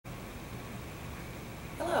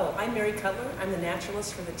Hello, I'm Mary Cutler. I'm the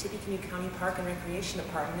Naturalist for the Tippecanoe County Park and Recreation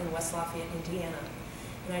Department in West Lafayette, Indiana.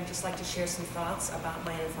 And I'd just like to share some thoughts about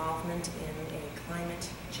my involvement in a climate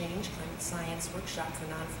change, climate science workshop for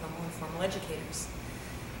non-formal and formal educators.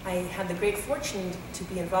 I had the great fortune to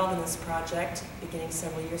be involved in this project beginning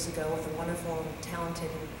several years ago with a wonderful and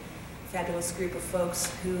talented and fabulous group of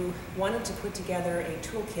folks who wanted to put together a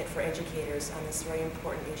toolkit for educators on this very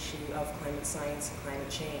important issue of climate science and climate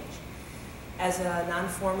change. As a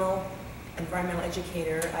non-formal environmental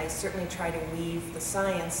educator, I certainly try to weave the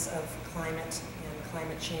science of climate and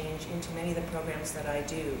climate change into many of the programs that I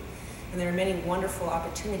do. And there are many wonderful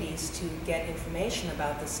opportunities to get information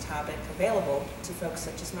about this topic available to folks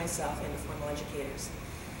such as myself and formal educators.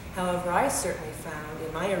 However, I certainly found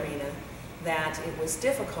in my arena that it was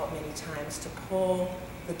difficult many times to pull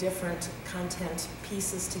the different content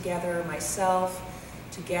pieces together myself,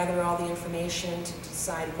 to gather all the information, to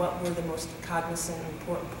decide what were the most cognizant and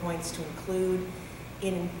important points to include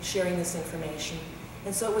in sharing this information.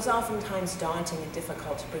 And so it was oftentimes daunting and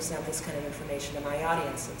difficult to present this kind of information to my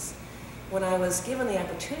audiences. When I was given the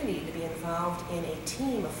opportunity to be involved in a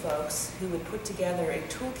team of folks who would put together a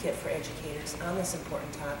toolkit for educators on this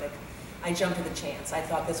important topic, I jumped at the chance. I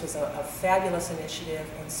thought this was a fabulous initiative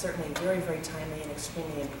and certainly very, very timely and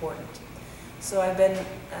extremely important. So I've been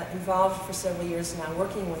involved for several years now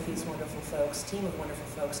working with these wonderful folks, team of wonderful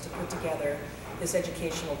folks, to put together this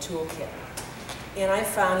educational toolkit. And I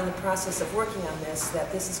found in the process of working on this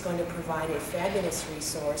that this is going to provide a fabulous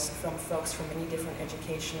resource from folks from many different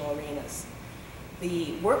educational arenas.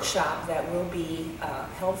 The workshop that will be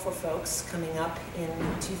held for folks coming up in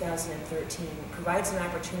 2013 provides an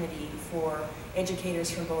opportunity for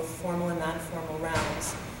educators from both formal and non-formal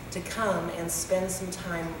realms to come and spend some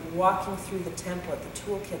time walking through the template, the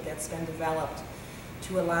toolkit that's been developed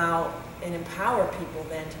to allow and empower people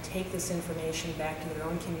then to take this information back to their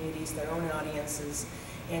own communities, their own audiences,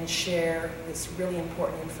 and share this really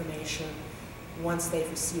important information once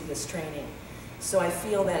they've received this training. So I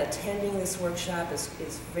feel that attending this workshop is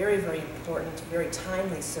very, very important, very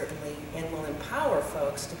timely certainly, and will empower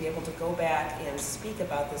folks to be able to go back and speak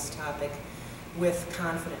about this topic with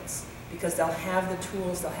confidence, because they'll have the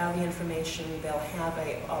tools, they'll have the information, they'll have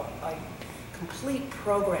a complete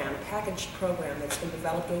program, packaged program that's been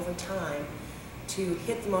developed over time to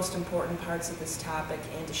hit the most important parts of this topic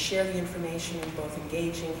and to share the information in both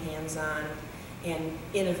engaging, hands-on, and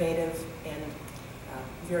innovative and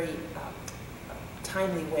very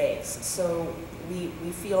timely ways. So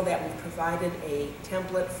we feel that we've provided a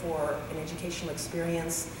template for an educational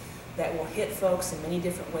experience that will hit folks in many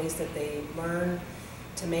different ways that they learn,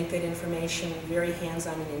 to make that information very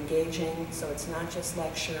hands-on and engaging, so it's not just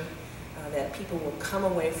lecture, that people will come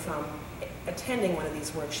away from attending one of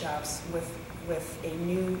these workshops with a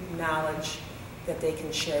new knowledge that they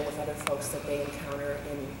can share with other folks that they encounter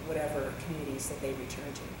in whatever communities that they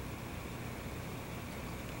return to.